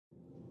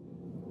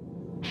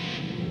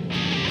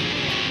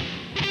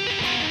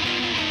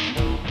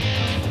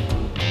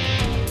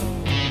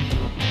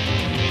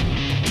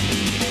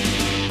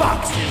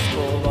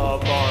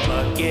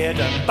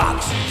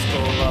boxes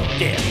full of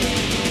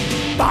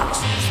death.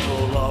 Boxes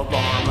full of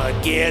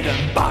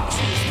Armageddon,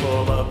 boxes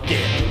full of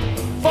death.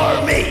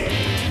 For me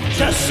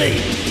to see.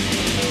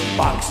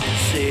 Boxes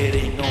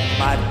sitting on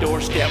my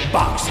doorstep,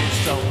 boxes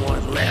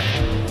someone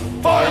left.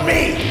 For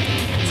me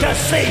to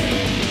see.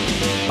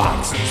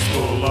 Boxes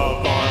full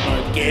of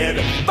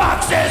Armageddon,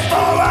 boxes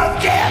full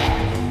of death.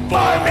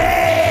 For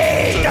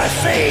me to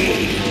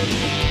see.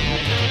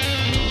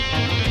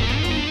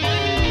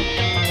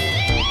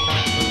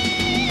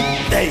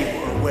 They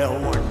were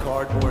well-worn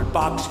cardboard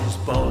boxes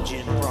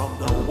bulging from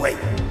the weight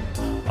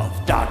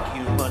of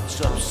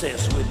documents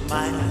obsessed with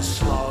mindless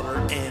slaughter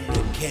and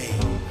decay.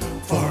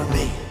 For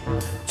me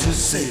to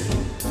see.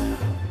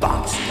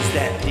 Boxes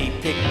that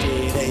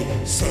depicted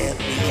a sad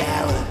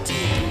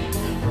reality,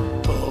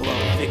 full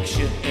of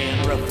fiction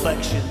and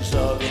reflections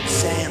of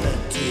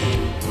insanity.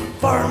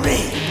 For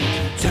me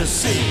to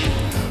see.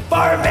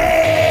 For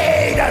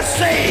me to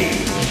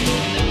see.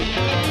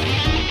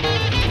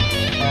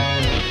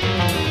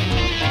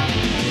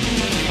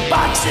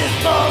 Boxes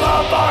full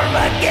of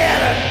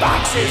Armageddon,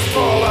 boxes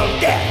full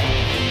of death.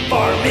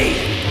 For me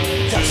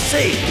to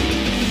see.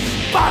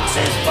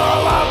 Boxes full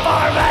of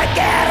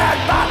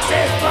Armageddon,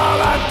 boxes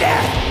full of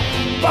death.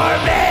 For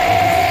me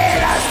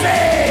to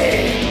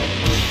see.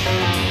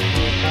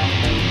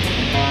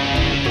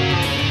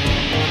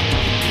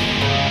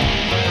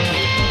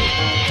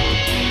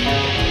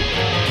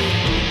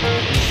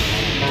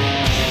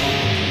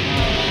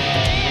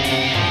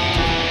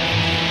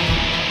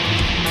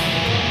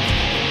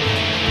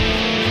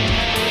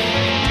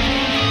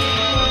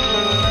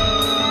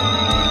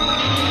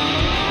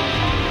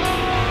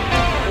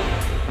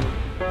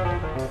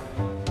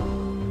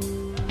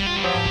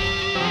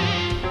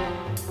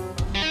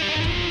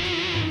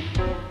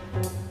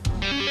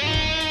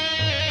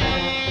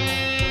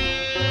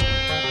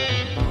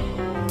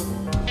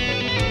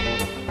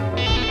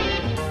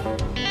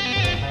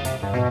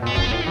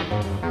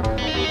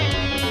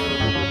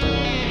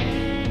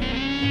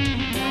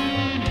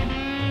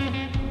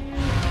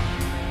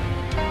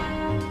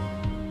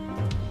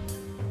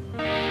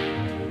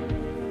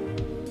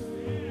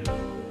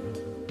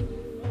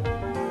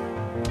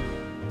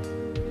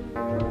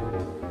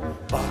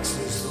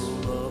 Boxes full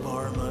of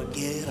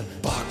Armageddon,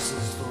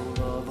 boxes full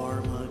of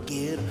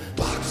Armageddon,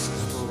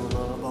 boxes full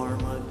of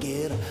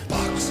Armageddon,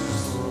 boxes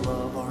full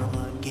of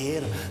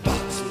Armageddon,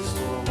 boxes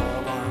full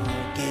of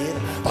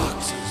Armageddon,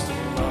 boxes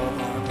full of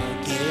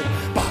Armageddon,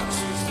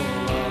 boxes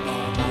full of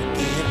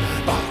Armageddon,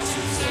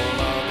 boxes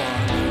full of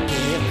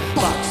Armageddon,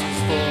 boxes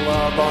full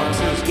of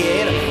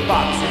Armageddon,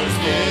 boxes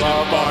full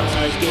of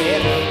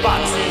Armageddon.